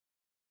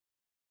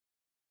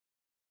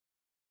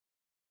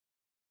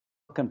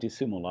Welcome to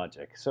Sumo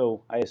Logic.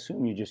 So I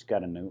assume you just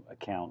got a new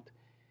account.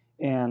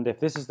 And if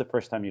this is the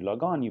first time you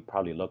log on, you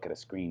probably look at a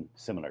screen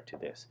similar to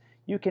this.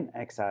 You can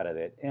X out of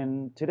it.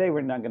 And today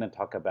we're not going to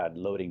talk about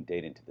loading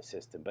data into the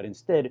system, but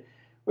instead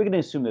we're going to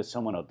assume that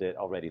someone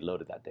already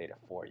loaded that data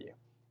for you.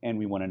 And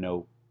we want to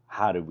know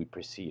how do we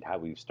proceed, how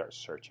do we start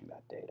searching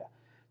that data.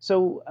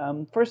 So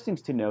first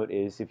things to note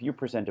is if you're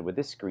presented with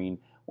this screen,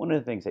 one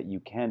of the things that you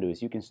can do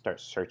is you can start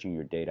searching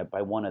your data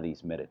by one of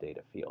these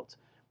metadata fields.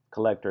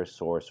 Collector,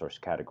 source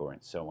category,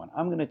 and so on.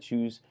 I'm going to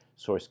choose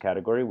source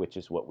category, which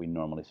is what we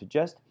normally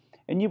suggest.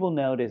 And you will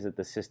notice that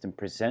the system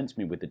presents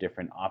me with the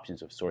different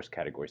options of source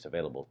categories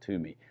available to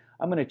me.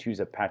 I'm going to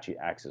choose Apache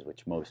Access,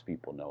 which most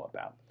people know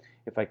about.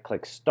 If I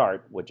click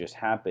Start, what just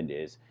happened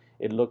is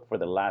it looked for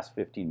the last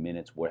 15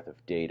 minutes worth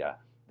of data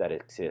that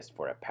exists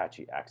for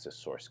Apache Access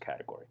source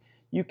category.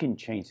 You can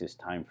change this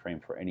time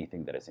frame for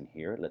anything that is in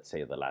here, let's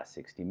say the last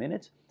 60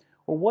 minutes.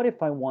 Or what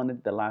if I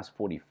wanted the last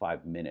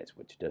 45 minutes,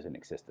 which doesn't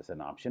exist as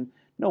an option?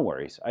 No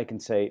worries. I can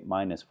say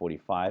minus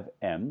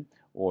 45M,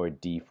 or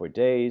D for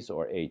days,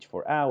 or H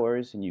for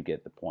hours, and you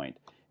get the point.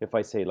 If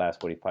I say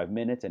last 45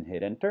 minutes and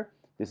hit enter,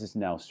 this is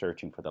now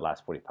searching for the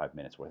last 45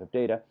 minutes worth of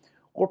data.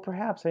 Or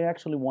perhaps I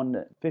actually want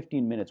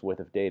 15 minutes worth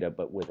of data,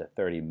 but with a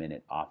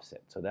 30-minute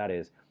offset. So that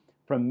is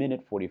from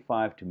minute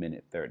 45 to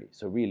minute 30.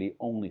 So really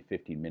only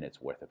 15 minutes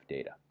worth of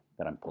data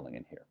that I'm pulling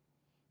in here.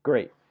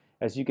 Great.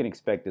 As you can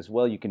expect as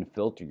well, you can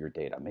filter your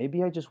data.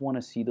 Maybe I just want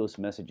to see those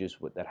messages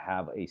that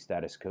have a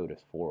status code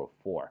of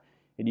 404.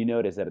 And you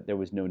notice that there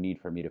was no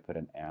need for me to put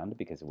an AND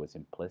because it was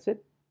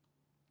implicit.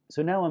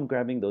 So now I'm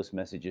grabbing those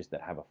messages that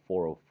have a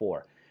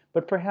 404.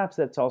 But perhaps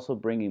that's also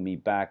bringing me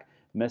back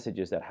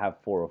messages that have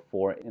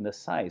 404 in the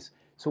size.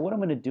 So what I'm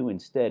going to do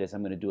instead is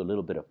I'm going to do a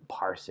little bit of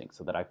parsing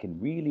so that I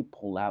can really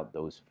pull out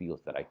those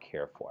fields that I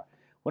care for.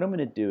 What I'm going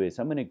to do is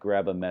I'm going to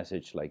grab a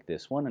message like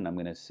this one, and I'm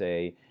going to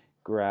say,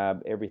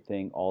 grab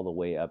everything all the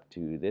way up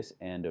to this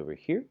end over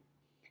here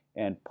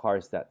and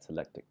parse that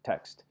selected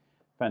text.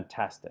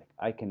 Fantastic.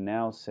 I can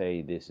now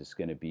say this is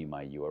going to be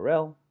my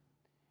URL,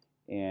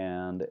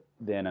 and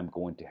then I'm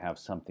going to have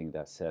something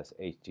that says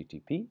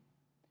HTTP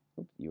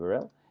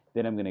URL.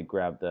 Then I'm going to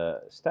grab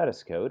the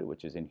status code,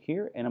 which is in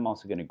here, and I'm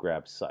also going to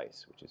grab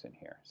size, which is in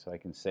here. So I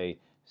can say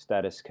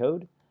status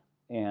code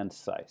and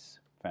size.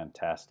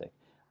 Fantastic.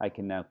 I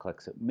can now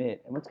click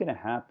submit, and what's going to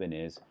happen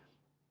is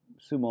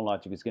Sumo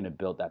Logic is going to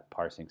build that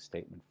parsing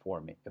statement for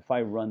me. If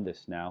I run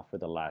this now for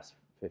the last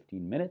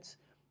 15 minutes,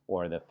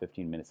 or the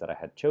 15 minutes that I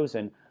had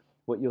chosen,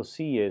 what you'll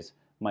see is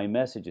my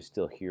message is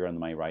still here on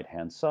my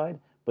right-hand side,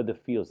 but the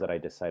fields that I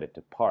decided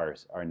to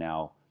parse are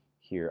now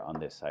here on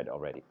this side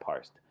already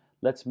parsed.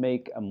 Let's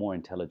make a more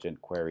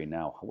intelligent query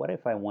now. What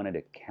if I wanted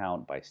to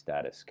count by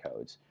status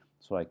codes?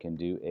 So I can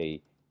do a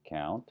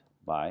count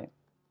by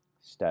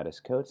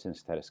status code. Since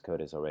status code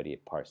is already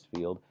a parsed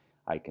field,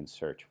 I can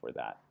search for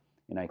that.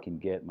 And I can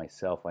get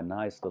myself a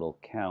nice little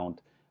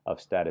count of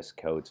status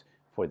codes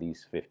for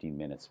these 15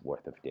 minutes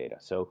worth of data.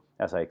 So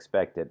as I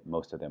expected,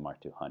 most of them are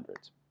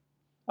 200s.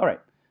 All right,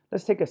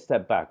 let's take a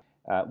step back.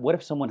 What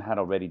if someone had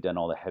already done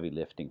all the heavy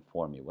lifting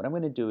for me? What I'm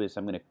going to do is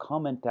I'm going to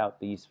comment out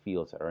these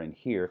fields that are in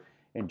here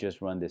and just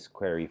run this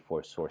query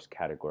for source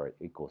category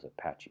equals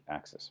Apache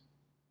Access.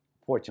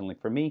 Fortunately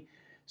for me,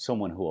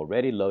 someone who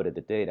already loaded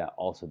the data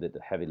also did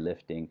the heavy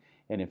lifting.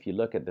 And if you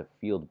look at the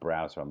field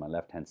browser on my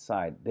left-hand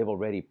side, they've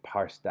already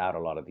parsed out a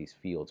lot of these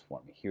fields for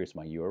me. Here's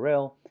my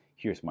URL,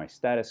 here's my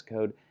status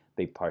code.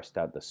 They parsed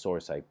out the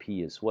source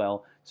IP as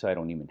well, so I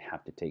don't even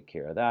have to take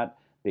care of that.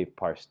 They've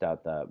parsed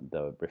out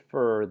the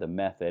refer, the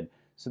method.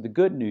 So the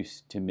good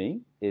news to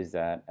me is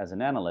that as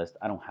an analyst,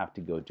 I don't have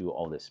to go do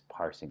all this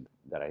parsing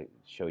that I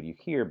showed you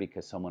here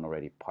because someone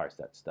already parsed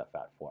that stuff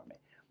out for me,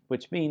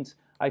 which means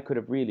I could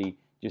have really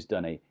just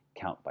done a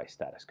count by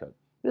status code.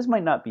 This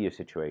might not be your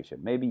situation.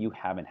 Maybe you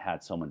haven't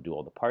had someone do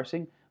all the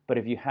parsing, but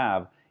if you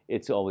have,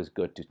 it's always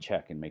good to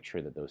check and make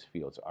sure that those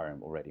fields are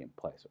already in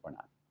place or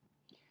not.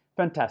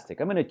 Fantastic.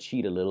 I'm going to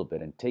cheat a little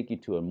bit and take you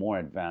to a more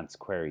advanced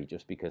query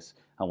just because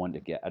I want to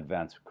get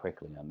advanced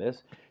quickly on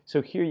this. So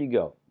here you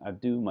go. I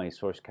do my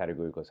source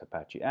category equals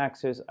Apache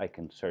Access. I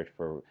can search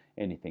for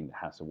anything that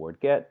has the word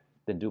get,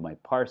 then do my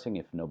parsing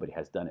if nobody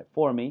has done it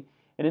for me.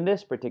 And in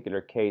this particular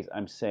case,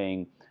 I'm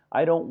saying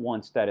I don't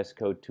want status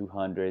code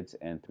 200s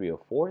and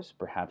 304s.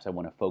 Perhaps I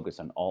want to focus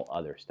on all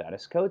other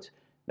status codes.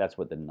 That's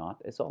what the not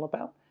is all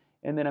about.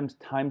 And then I'm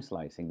time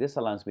slicing. This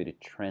allows me to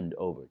trend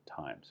over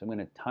time. So I'm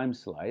going to time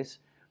slice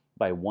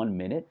by 1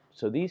 minute.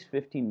 So these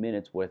 15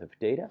 minutes worth of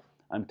data,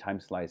 I'm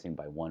time slicing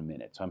by 1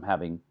 minute. So I'm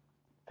having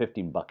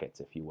 15 buckets,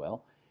 if you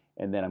will.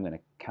 And then I'm going to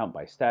count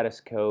by status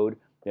code.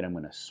 Then I'm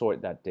going to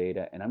sort that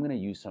data. And I'm going to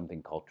use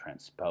something called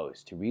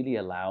transpose to really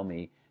allow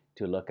me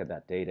to look at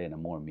that data in a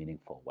more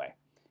meaningful way.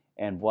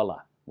 And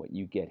voila, what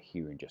you get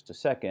here in just a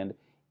second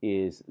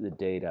is the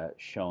data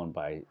shown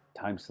by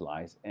time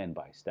slice and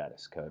by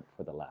status code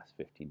for the last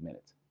 15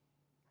 minutes.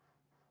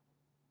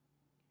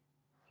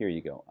 Here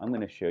you go. I'm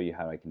going to show you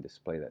how I can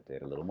display that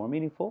data a little more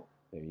meaningful.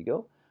 There you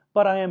go.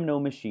 But I am no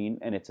machine,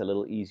 and it's a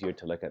little easier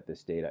to look at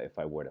this data if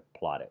I were to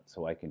plot it.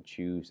 So I can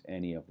choose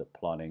any of the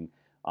plotting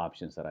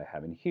options that I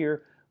have in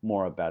here.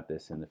 More about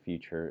this in the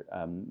future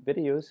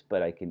videos,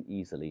 but I can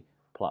easily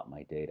plot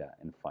my data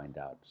and find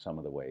out some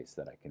of the ways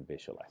that I can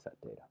visualize that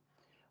data.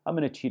 I'm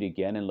going to cheat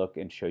again and look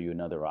and show you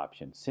another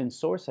option. Since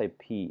source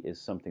IP is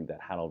something that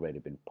had already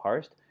been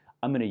parsed,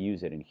 I'm going to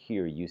use it in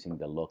here using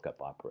the lookup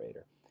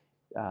operator.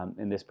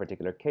 In this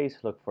particular case,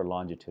 look for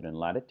longitude and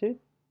latitude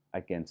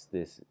against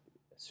this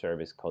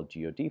service called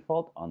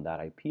GeoDefault on that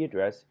IP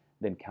address,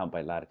 then count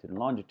by latitude and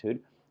longitude,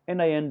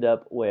 and I end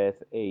up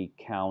with a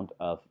count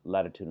of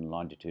latitude and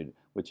longitude,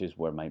 which is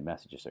where my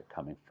messages are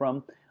coming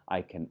from.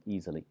 I can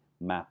easily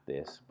map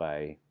this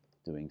by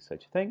doing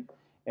such a thing,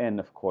 and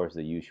of course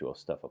the usual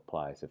stuff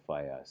applies. If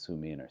I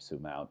zoom in or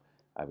zoom out,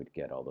 I would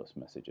get all those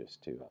messages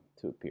to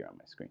appear on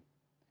my screen.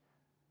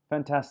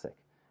 Fantastic.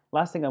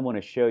 Last thing I want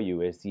to show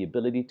you is the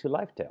ability to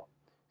livetail.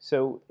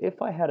 So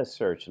if I had a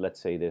search, let's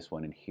say this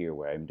one in here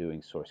where I'm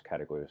doing source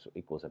categories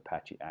equals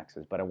Apache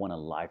access, but I want to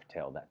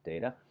livetail that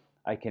data,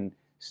 I can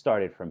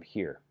start it from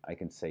here. I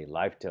can say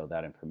livetail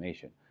that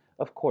information.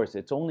 Of course,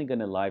 it's only going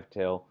to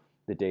livetail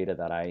the data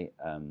that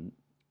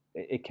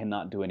it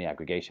cannot do any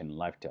aggregation in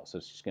livetail, so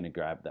it's just going to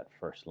grab that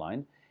first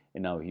line.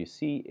 And now you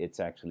see it's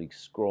actually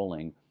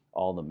scrolling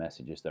all the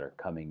messages that are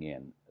coming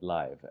in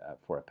live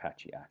for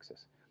Apache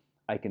access.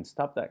 I can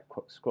stop that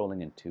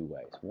scrolling in two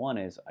ways. One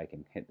is I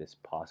can hit this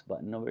pause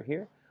button over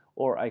here,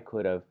 or I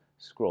could have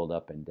scrolled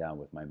up and down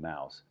with my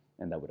mouse,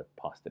 and that would have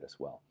paused it as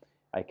well.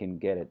 I can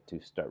get it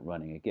to start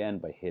running again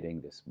by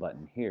hitting this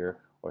button here,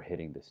 or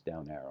hitting this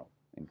down arrow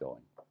and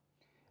going.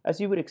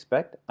 As you would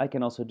expect, I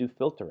can also do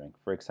filtering.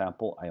 For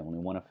example, I only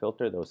want to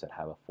filter those that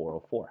have a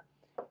 404.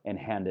 And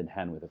hand in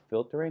hand with the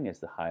filtering is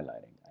the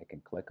highlighting. I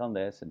can click on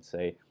this and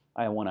say,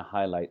 I want to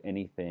highlight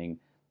anything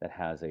that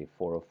has a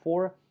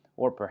 404,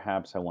 or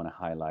perhaps I want to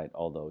highlight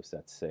all those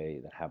that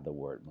have the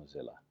word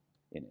Mozilla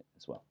in it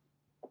as well.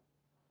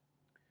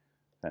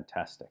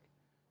 Fantastic.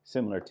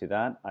 Similar to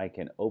that, I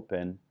can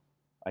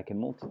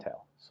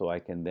multitail. So I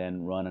can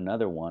then run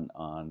another one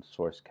on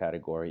source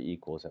category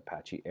equals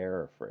Apache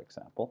error, for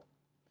example.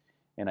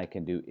 And I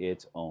can do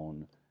its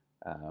own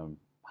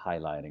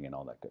highlighting and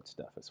all that good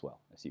stuff as well,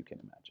 as you can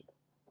imagine.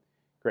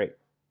 Great.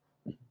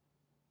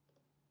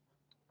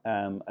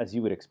 As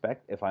you would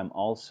expect, if I'm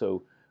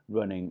also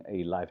running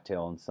a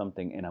livetail on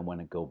something and I want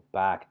to go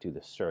back to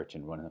the search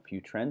and run a few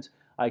trends,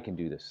 I can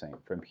do the same.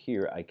 From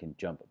here, I can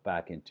jump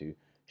back into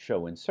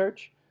show and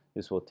search.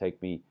 This will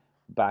take me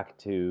back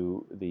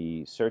to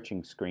the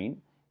searching screen,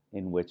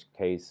 in which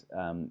case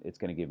it's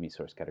going to give me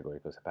source category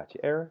equals Apache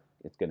error.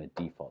 It's going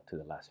to default to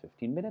the last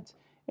 15 minutes,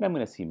 and I'm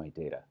going to see my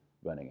data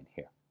running in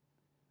here.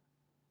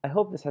 I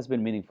hope this has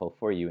been meaningful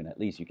for you, and at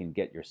least you can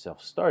get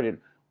yourself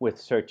started with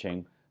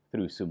searching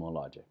through Sumo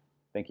Logic.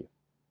 Thank you.